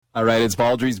All right, it's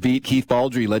Baldrey's Beat. Keith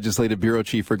Baldrey, Legislative Bureau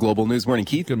Chief for Global News. Morning,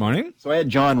 Keith. Good morning. So I had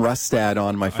John Rustad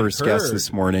on, my first guest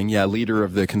this morning. Yeah, leader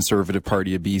of the Conservative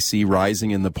Party of BC,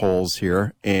 rising in the polls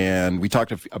here. And we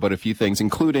talked about a few things,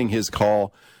 including his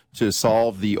call to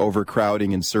solve the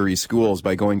overcrowding in Surrey schools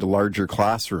by going to larger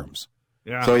classrooms.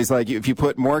 Yeah. So he's like, if you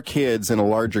put more kids in a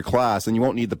larger class, then you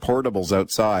won't need the portables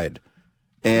outside.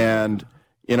 And...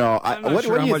 You know, what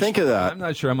do you think of that? I'm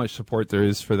not sure how much support there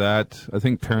is for that. I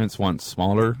think parents want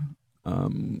smaller,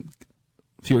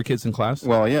 fewer kids in class.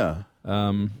 Well, yeah.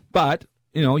 But,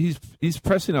 you know, he's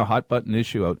pressing a hot button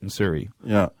issue out in Surrey.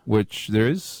 Yeah. Which there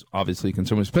is obviously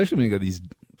concern, especially when you got these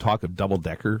talk of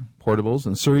double-decker portables.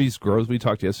 And Surrey's growth, we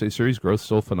talked yesterday, Surrey's growth is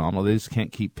so phenomenal. They just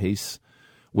can't keep pace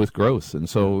with growth. And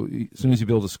so as soon as you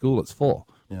build a school, it's full.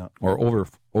 Yeah. Or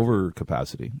over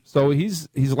capacity. So he's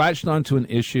latched onto an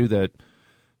issue that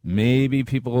maybe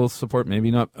people will support, maybe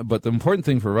not. But the important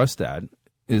thing for Rustad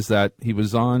is that he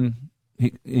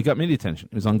got media attention.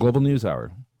 He was on Global News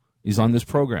Hour. He's on this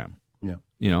program. Yeah.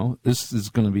 You know, this is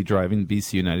going to be driving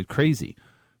BC United crazy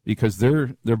because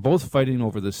they're both fighting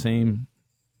over the same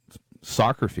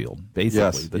soccer field,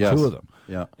 basically, two of them.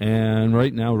 Yeah. And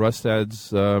right now,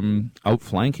 Rustad's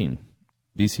outflanking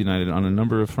BC United on a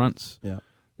number of fronts. Yeah.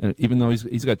 And even though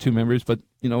he's got two members, but,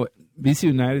 you know, BC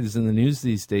United is in the news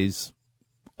these days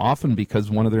often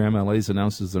because one of their MLAs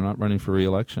announces they're not running for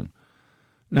re-election.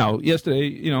 Now, yesterday,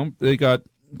 you know, they got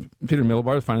Peter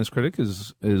Miliband, the finance critic,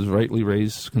 is rightly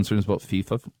raised concerns about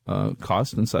FIFA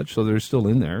cost and such, so they're still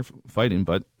in there fighting.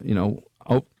 But, you know,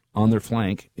 out on their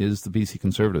flank is the BC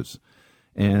Conservatives.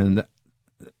 And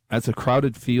that's a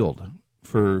crowded field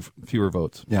for fewer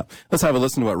votes. Yeah. Let's have a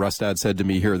listen to what Rustad said to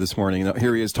me here this morning.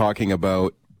 Here he is talking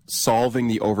about solving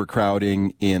the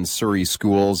overcrowding in Surrey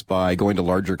schools by going to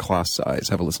larger class size.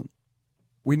 Have a listen.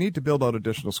 We need to build out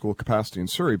additional school capacity in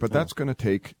Surrey, but that's going to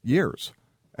take years.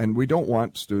 And we don't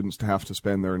want students to have to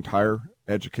spend their entire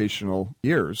educational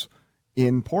years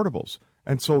in portables.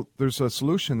 And so there's a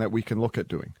solution that we can look at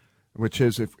doing, which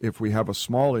is if we have a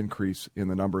small increase in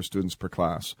the number of students per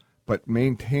class, but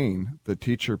maintain the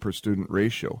teacher per student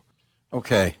ratio.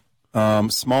 Okay.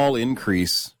 Small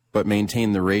increase, but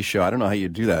maintain the ratio. I don't know how you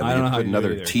do that. I don't know how put you do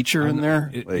another teacher in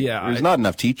there? There's not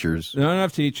enough teachers. Not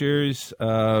enough teachers,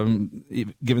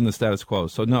 given the status quo.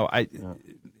 So, no,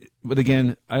 but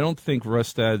again, I don't think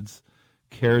Rustad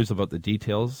cares about the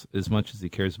details as much as he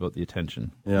cares about the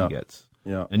attention he gets.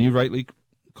 Yeah. And you rightly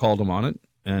called him on it,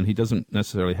 and he doesn't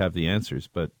necessarily have the answers,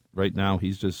 but right now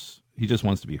he just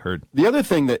wants to be heard. The other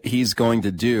thing that he's going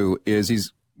to do is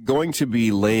he's going to be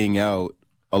laying out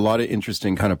a lot of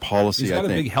interesting kind of policy, He's got a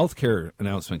big healthcare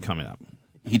announcement coming up.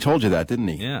 He told you that, didn't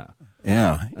he? Yeah.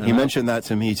 Yeah. He mentioned that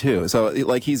to me, too. So,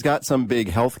 like, he's got some big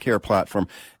healthcare platform.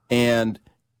 And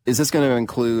is this going to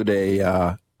include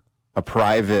a parallel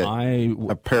private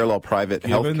healthcare option?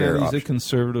 Given that he's a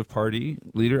Conservative Party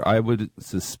leader, I would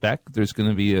suspect there's going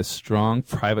to be a strong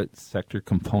private sector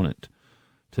component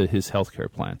to his healthcare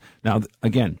plan. Now,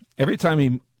 again, every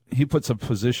time he puts a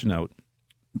position out,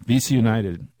 BC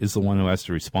United is the one who has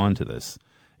to respond to this.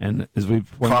 And as we've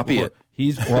copy it.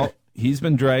 He's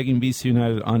been dragging BC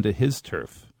United onto his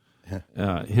turf,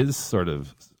 his sort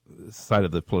of side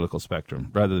of the political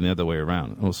spectrum, rather than the other way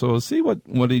around. So we'll see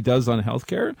what he does on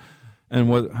healthcare and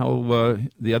how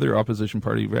the other opposition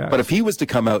party reacts. But if he was to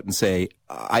come out and say,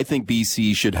 I think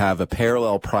BC should have a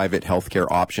parallel private healthcare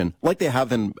option, like they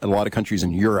have in a lot of countries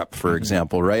in Europe, for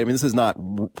example, right? I mean, this is not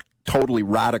totally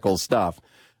radical stuff.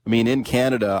 I mean, in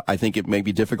Canada, I think it may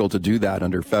be difficult to do that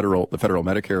under the federal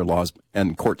Medicare laws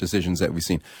and court decisions that we've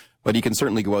seen. But he can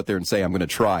certainly go out there and say, I'm going to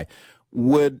try.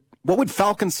 What would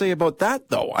Falcon say about that,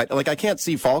 though? I can't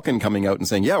see Falcon coming out and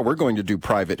saying, yeah, we're going to do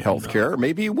private health care.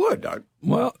 Maybe he would.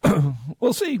 Well,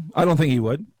 we'll see. I don't think he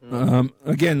would.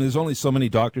 Again, there's only so many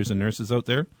doctors and nurses out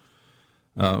there.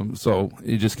 So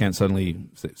you just can't suddenly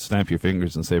snap your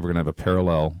fingers and say we're going to have a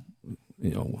parallel,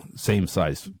 same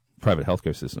size private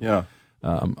healthcare system. Yeah.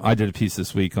 I did a piece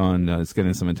this week on, it's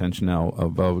getting some attention now,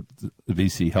 about the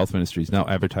BC Health Ministry is now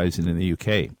advertising in the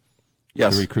UK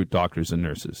to recruit doctors and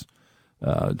nurses.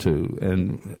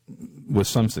 And with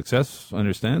some success, I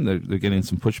understand they're getting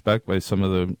some pushback by some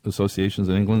of the associations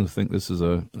in England who think this is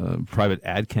a private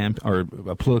ad or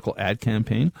a political ad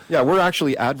campaign. Yeah, we're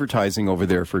actually advertising over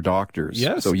there for doctors.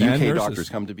 Yes, so UK doctors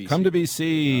come to BC. Come to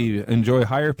BC, enjoy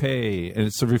higher pay, and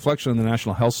it's a reflection on the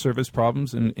National Health Service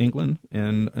problems in England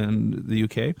and the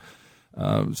UK.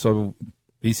 So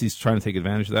BC's trying to take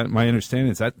advantage of that. My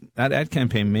understanding is that ad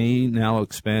campaign may now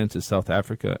expand to South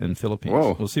Africa and Philippines.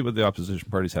 Whoa. We'll see what the opposition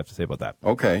parties have to say about that.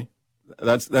 Okay.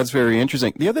 That's very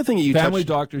interesting. The other thing you Family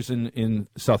doctors in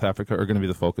South Africa are going to be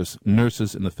the focus.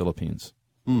 Nurses in the Philippines.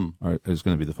 is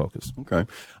going to be the focus. Okay.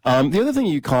 The other thing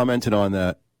you commented on,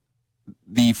 that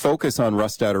the focus on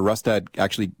Rustad, or Rustad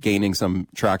actually gaining some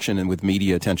traction and with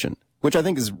media attention, which I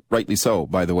think is rightly so,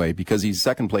 by the way, because he's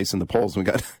second place in the polls. We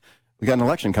got an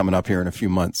election coming up here in a few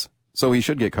months, so he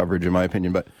should get coverage, in my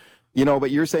opinion. But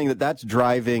but you're saying that that's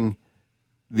driving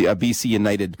the BC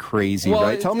United crazy,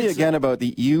 right? Tell me again about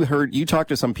you talked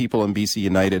to some people in BC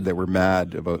United that were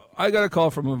mad about. I got a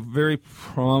call from a very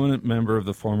prominent member of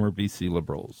the former BC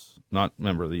Liberals, not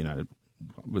member of the United,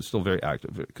 but still very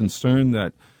active, concerned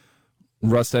that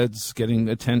Rustad's getting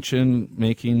attention,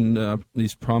 making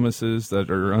these promises that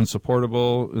are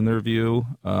unsupportable in their view,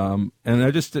 and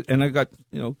I got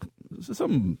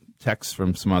some texts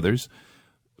from some others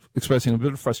expressing a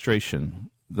bit of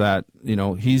frustration that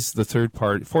he's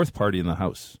the fourth party in the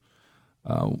House.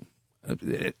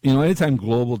 Anytime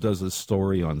Global does a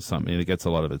story on something, it gets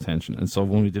a lot of attention, and so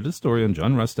when we did a story on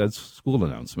John Rustad's school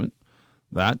announcement,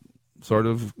 that sort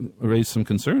of raised some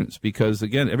concerns, because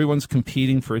again, everyone's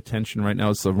competing for attention right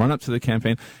now. It's the run up to the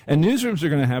campaign, and newsrooms are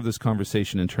going to have this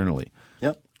conversation internally.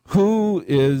 Yep. Who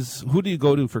do you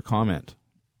go to for comment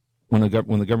when the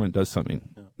government does something?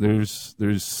 Yeah.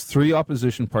 There's three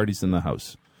opposition parties in the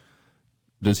House.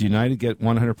 Does United get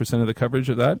 100% of the coverage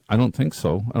of that? I don't think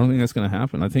so. I don't think that's going to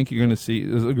happen. I think you're going to see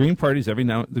the Green parties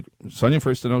Sonia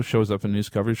Furstenau shows up in news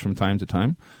coverage from time to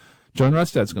time. John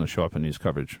Rustad's going to show up in news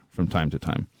coverage from time to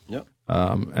time. Yep.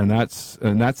 And that's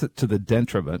to the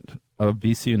detriment of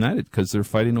BC United, because they're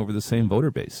fighting over the same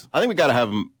voter base. I think we got to have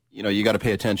them. You got to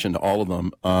pay attention to all of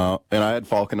them. And I had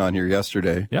Falcon on here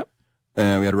yesterday. Yep.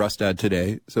 And we had Rustad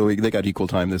today, so they got equal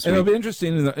time this week. It'll be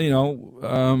interesting.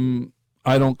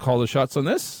 I don't call the shots on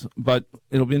this, but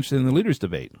it'll be interesting in the leaders'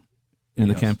 debate in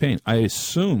the campaign. I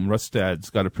assume Rustad's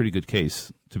got a pretty good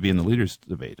case to be in the leaders'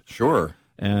 debate. Sure.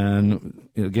 And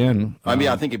again, I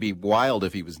think it'd be wild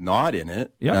if he was not in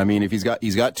it. Yeah. I mean, if he's got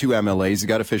two MLAs, he's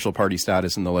got official party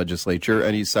status in the legislature,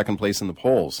 and he's second place in the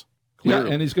polls. Clearly.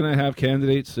 Yeah, and he's going to have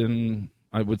candidates in,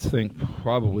 I would think,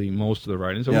 probably most of the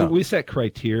ridings. So we set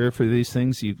criteria for these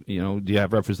things. Do you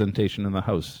have representation in the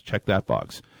House? Check that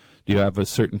box. Do you have a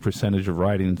certain percentage of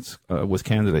ridings with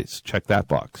candidates? Check that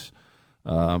box.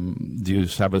 Do you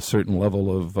have a certain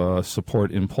level of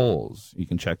support in polls? You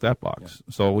can check that box.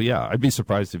 Yeah. So, I'd be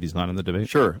surprised if he's not in the debate.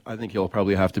 Sure. I think he'll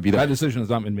probably have to be there. That decision has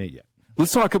not been made yet.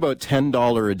 Let's talk about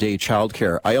 $10 a day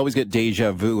childcare. I always get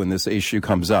deja vu when this issue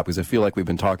comes up, because I feel like we've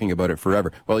been talking about it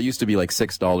forever. Well, it used to be like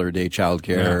 $6 a day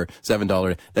childcare,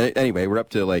 $7. Anyway, we're up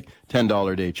to like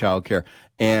 $10 a day childcare.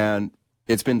 And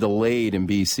it's been delayed in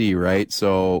BC, right?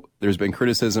 So there's been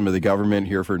criticism of the government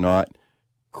here for not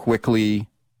quickly.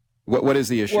 What is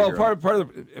the issue? Well,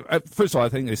 first of all, I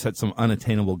think they set some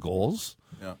unattainable goals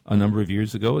a number of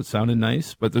years ago. It sounded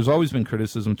nice, but there's always been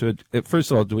criticism to it.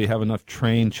 First of all, do we have enough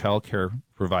trained childcare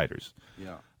providers?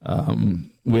 Yeah.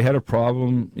 We had a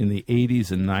problem in the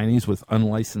 80s and 90s with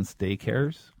unlicensed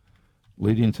daycares,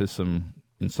 leading to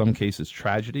in some cases,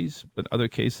 tragedies, but other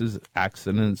cases,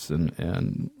 accidents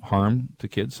and harm to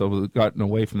kids. So we've gotten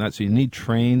away from that. So you need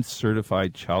trained,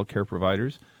 certified childcare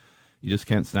providers. You just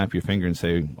can't snap your finger and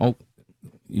say, oh,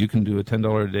 you can do a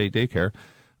 $10 a day daycare.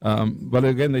 But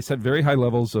again, they set very high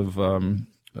levels of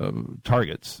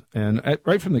targets. And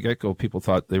right from the get-go, people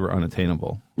thought they were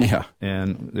unattainable. Yeah.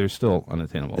 And they're still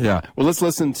unattainable. Yeah. Well, let's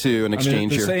listen to an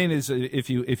exchange here. The saying is,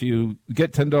 if you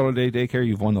get $10 a day daycare,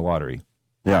 you've won the lottery.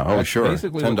 Yeah, that's sure.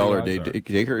 $10 a day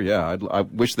daycare. Yeah, I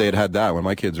wish they had that when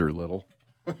my kids were little.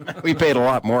 We paid a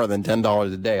lot more than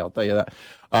 $10 a day, I'll tell you that.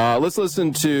 Let's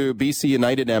listen to BC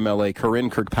United MLA Corinne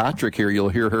Kirkpatrick here. You'll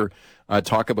hear her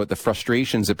talk about the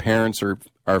frustrations that parents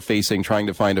are facing trying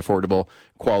to find affordable,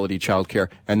 quality childcare.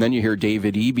 And then you hear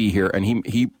David Eby here, and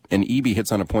Eby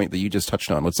hits on a point that you just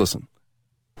touched on. Let's listen.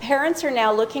 Parents are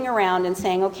now looking around and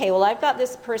saying, okay, well, I've got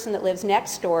this person that lives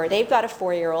next door. They've got a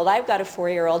 4-year-old. I've got a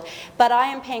 4-year-old. But I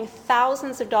am paying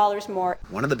thousands of dollars more.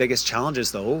 One of the biggest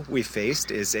challenges, though, we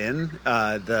faced is in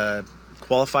the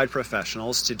qualified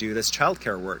professionals to do this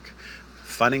childcare work.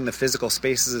 Funding the physical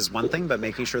spaces is one thing, but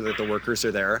making sure that the workers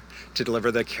are there to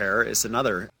deliver the care is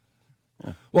another.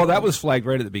 Well, that was flagged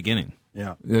right at the beginning.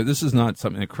 Yeah. This is not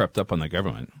something that crept up on the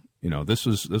government. This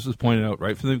was pointed out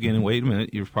right from the beginning. Wait a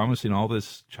minute, you're promising all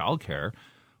this child care.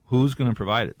 Who's going to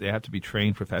provide it? They have to be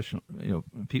trained professional,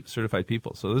 certified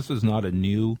people. So this is not a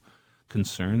new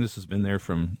concern. This has been there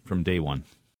from day one.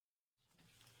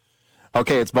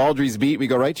 Okay, it's Baldrey's Beat. We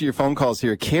go right to your phone calls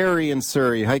here. Carrie in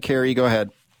Surrey. Hi, Carrie. Go ahead.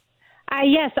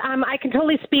 Yes, I can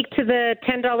totally speak to the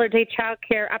 $10 a day child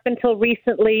care. Up until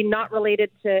recently, not related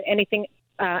to anything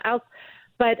else.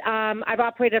 But I've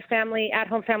operated a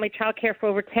at-home family child care for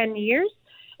over 10 years.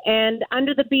 And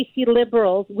under the BC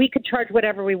Liberals, we could charge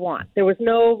whatever we want. There was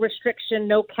no restriction,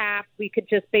 no cap. We could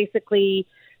just basically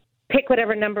pick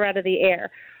whatever number out of the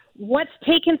air. What's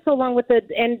taken so long with the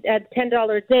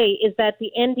 $10 a day is that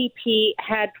the NDP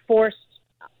had forced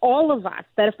all of us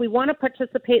that if we want to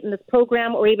participate in this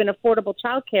program or even affordable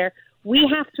childcare, we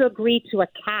have to agree to a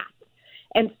cap.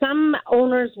 And some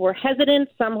owners were hesitant,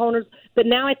 some owners, but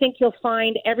now I think you'll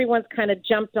find everyone's kind of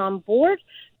jumped on board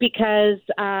because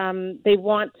they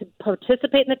want to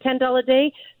participate in the $10 a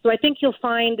day. So I think you'll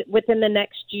find within the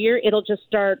next year, it'll just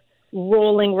start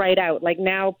rolling right out. Like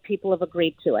now people have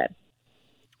agreed to it.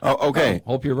 Oh, okay.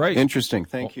 Hope you're right. Interesting.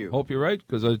 Thank you. Hope you're right,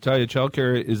 because I tell you,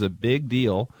 childcare is a big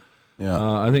deal. Yeah.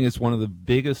 I think it's one of the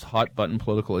biggest hot-button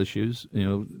political issues. You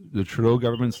know, the Trudeau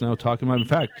government's now talking about. In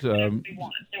fact, there was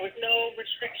no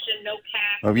restriction, no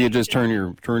cap. Oh, you just turn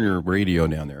your radio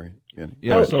down there.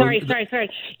 Yeah. Oh, so sorry. Yes,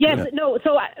 Yeah. no.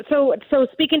 So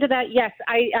speaking to that, yes,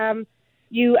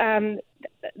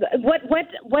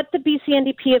 what the BC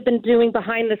NDP have been doing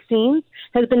behind the scenes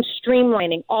has been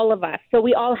streamlining all of us. So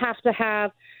we all have to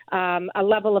have a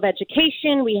level of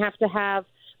education. We have to have.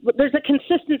 There's a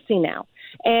consistency now.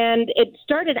 And it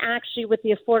started actually with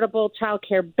the affordable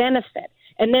childcare benefit,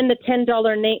 and then the $10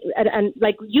 and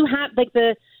like you have like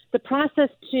the process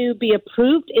to be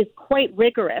approved is quite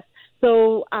rigorous.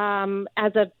 So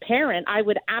as a parent, I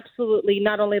would absolutely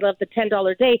not only love the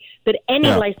 $10 a day, but any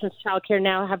licensed childcare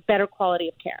now have better quality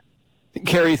of care.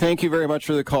 Carrie, thank you very much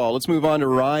for the call. Let's move on to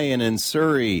Ryan in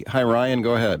Surrey. Hi, Ryan.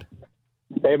 Go ahead.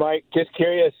 Hey, Mike, just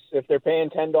curious, if they're paying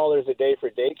 $10 a day for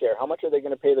daycare, how much are they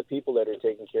going to pay the people that are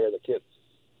taking care of the kids?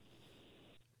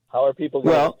 How are people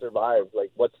going to survive?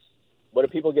 Like, what do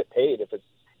people get paid? If it's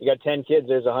you got 10 kids,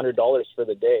 there's $100 for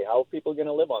the day. How are people going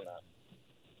to live on that?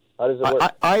 How does it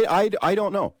work? I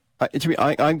don't know.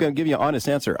 I'm going to give you an honest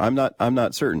answer. I'm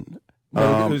not certain.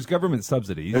 There's government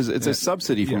subsidies. It's a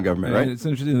subsidy from government, right? It's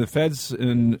interesting. The feds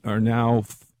are now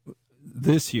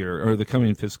this year or the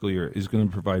coming fiscal year is going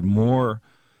to provide more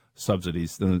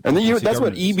subsidies than. And that's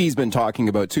what EB's been talking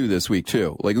about too this week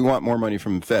too. Like we want more money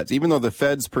from feds, even though the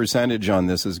feds' percentage on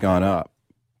this has gone up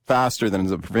faster than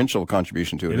the provincial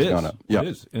contribution to it has gone up. It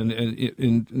is, and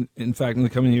in fact, in the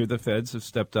coming year, the feds have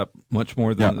stepped up much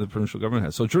more than the provincial government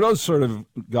has. So Trudeau's sort of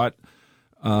got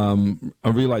a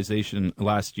realization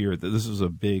last year that this is a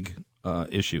big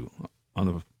issue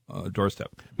on the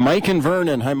doorstep. Mike and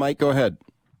Vernon. Hi, Mike. Go ahead.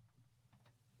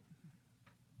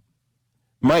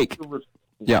 Mike.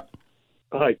 Yeah.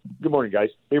 Hi. Good morning, guys.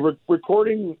 Hey,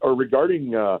 regarding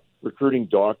recruiting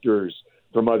doctors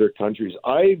from other countries,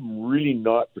 I'm really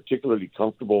not particularly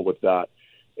comfortable with that.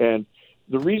 And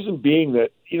the reason being that,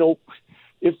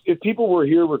 if people were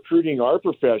here recruiting our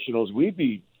professionals, we'd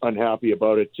be unhappy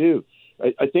about it too.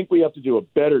 I think we have to do a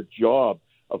better job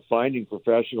of finding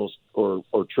professionals or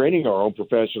training our own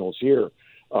professionals here.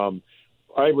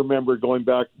 I remember going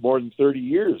back more than 30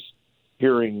 years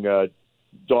hearing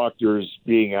doctors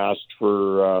being asked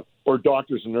for, or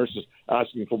doctors and nurses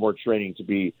asking for more training to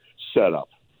be set up.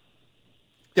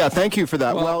 Yeah, thank you for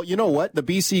that. Well, you know what? The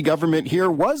BC government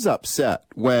here was upset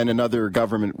when another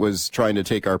government was trying to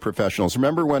take our professionals.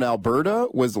 Remember when Alberta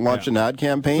was launching an ad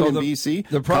campaign in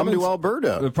BC? Come to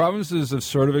Alberta. The provinces have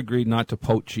sort of agreed not to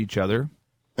poach each other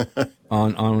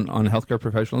on healthcare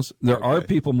professionals. There are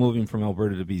people moving from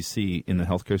Alberta to BC in the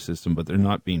healthcare system, but they're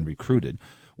not being recruited.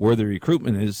 Where the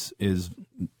recruitment is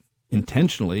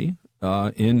intentionally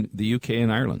in the UK and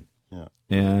Ireland.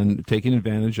 And taking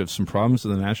advantage of some problems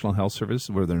in the National Health Service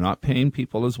where they're not paying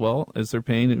people as well as they're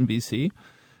paying in BC.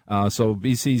 So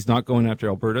BC's not going after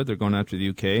Alberta; they're going after the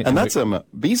UK. And that's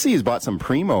BC's bought some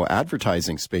primo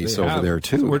advertising space over there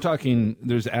too. So we're talking.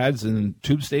 There's ads in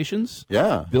tube stations,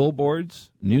 billboards,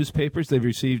 newspapers. They've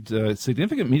received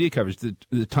significant media coverage.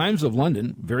 The Times of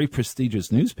London, very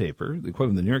prestigious newspaper, the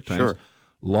equivalent of the New York Times,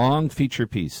 long feature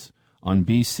piece on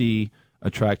BC.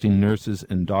 Attracting nurses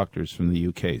and doctors from the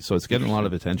UK. So it's getting a lot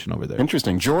of attention over there.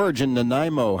 Interesting. George in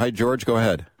Nanaimo. Hi, George. Go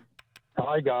ahead.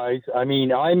 Hi, guys. I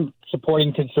mean, I'm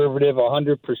supporting Conservative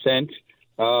 100%.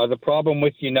 The problem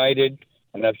with United,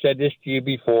 and I've said this to you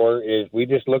before, is we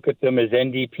just look at them as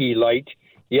NDP light.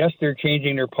 Yes, they're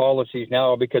changing their policies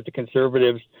now because the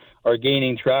Conservatives are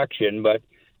gaining traction, but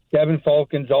Kevin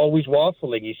Falcon's always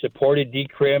waffling. He supported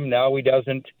decrim, now he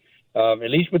doesn't.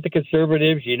 At least with the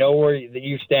Conservatives, you know where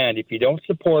you stand. If you don't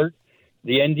support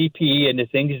the NDP and the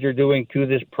things they're doing to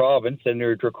this province and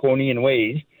their draconian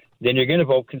ways, then you're going to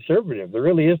vote Conservative. There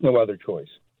really is no other choice.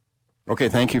 Okay,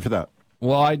 thank you for that.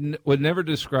 Well, I would never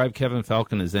describe Kevin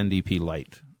Falcon as NDP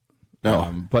light.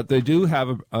 No. But they do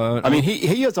have I mean,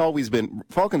 he has always been,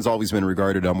 Falcon's always been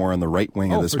regarded more on the right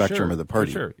wing of the spectrum of the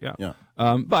party. For sure, yeah.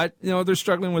 But, they're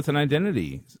struggling with an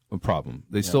identity problem.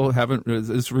 They still haven't,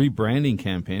 this rebranding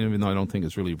campaign, even though I don't think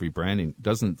it's really rebranding,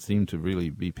 doesn't seem to really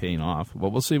be paying off.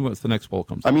 Well, we'll see what the next poll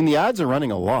comes. I mean, the ads are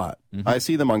running a lot. Mm-hmm. I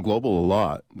see them on Global a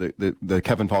lot, the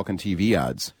Kevin Falcon TV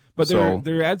ads. But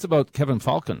they're ads about Kevin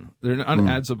Falcon. They're not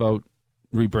ads about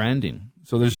rebranding.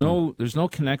 So there's no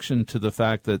connection to the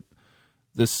fact that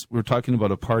we're talking about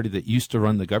a party that used to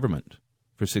run the government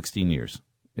for 16 years.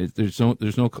 There's no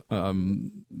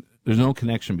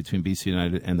connection between BC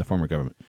United and the former government.